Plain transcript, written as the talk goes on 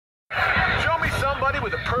somebody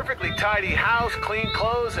with a perfectly tidy house, clean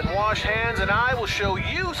clothes, and washed hands, and I will show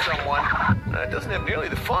you someone that doesn't have nearly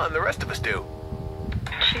the fun the rest of us do.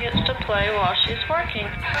 She gets to play while she's working.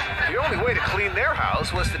 The only way to clean their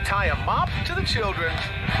house was to tie a mop to the children.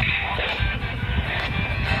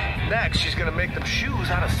 Next, she's going to make them shoes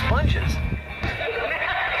out of sponges.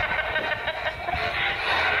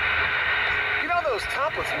 You know, those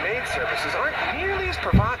topless maid services aren't nearly as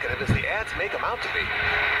provocative as the ads make them out to be.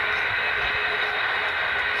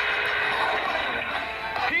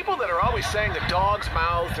 People that are always saying that dogs'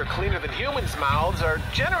 mouths are cleaner than humans' mouths are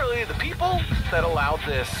generally the people that allowed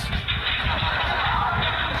this.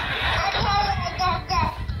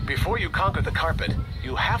 Before you conquer the carpet,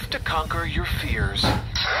 you have to conquer your fears. Come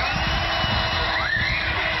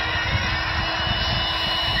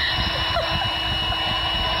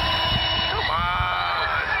on,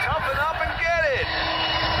 toughen up and get it.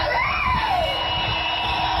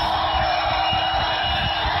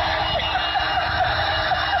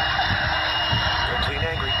 Don't clean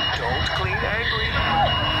angry. Don't clean angry.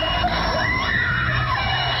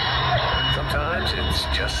 Sometimes it's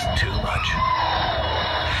just too much.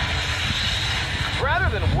 Rather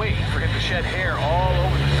than wait for him to shed hair all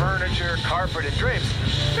over the furniture, carpet, and drapes,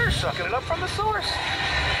 they're sucking it up from the source.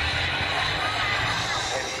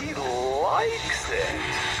 And he likes it.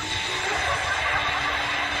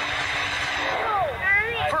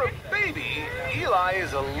 For a baby, Eli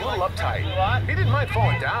is a little uptight. He didn't mind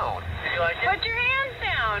falling down. Put your hands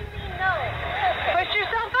down. No. Push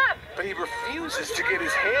yourself up. But he refuses to get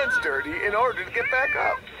his hands dirty in order to get back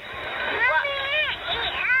up.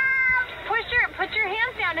 Put your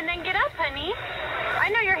hands down and then get up, honey. I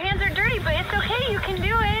know your hands are dirty, but it's okay. You can do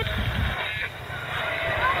it.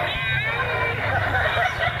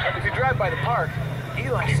 If you drive by the park,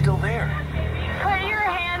 Eli's still there. Put your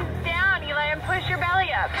hands down, Eli, and push your belly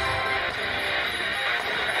up.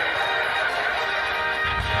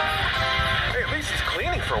 Hey, at least he's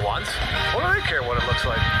cleaning for once. What do they care what it looks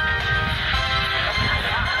like?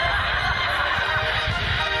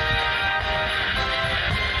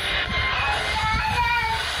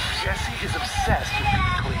 Jesse is obsessed with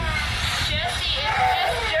being clean. Jesse,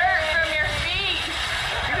 it's just dirt from your feet.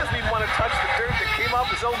 He doesn't even want to touch the dirt that came off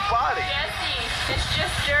his own body. Jesse, it's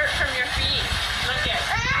just dirt from your feet. Look it.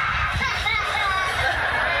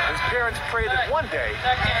 His parents pray that one day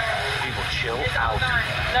he will chill out.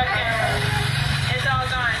 Look it. It's all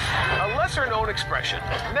gone. A lesser known expression,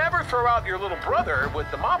 never throw out your little brother with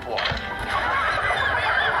the mop water.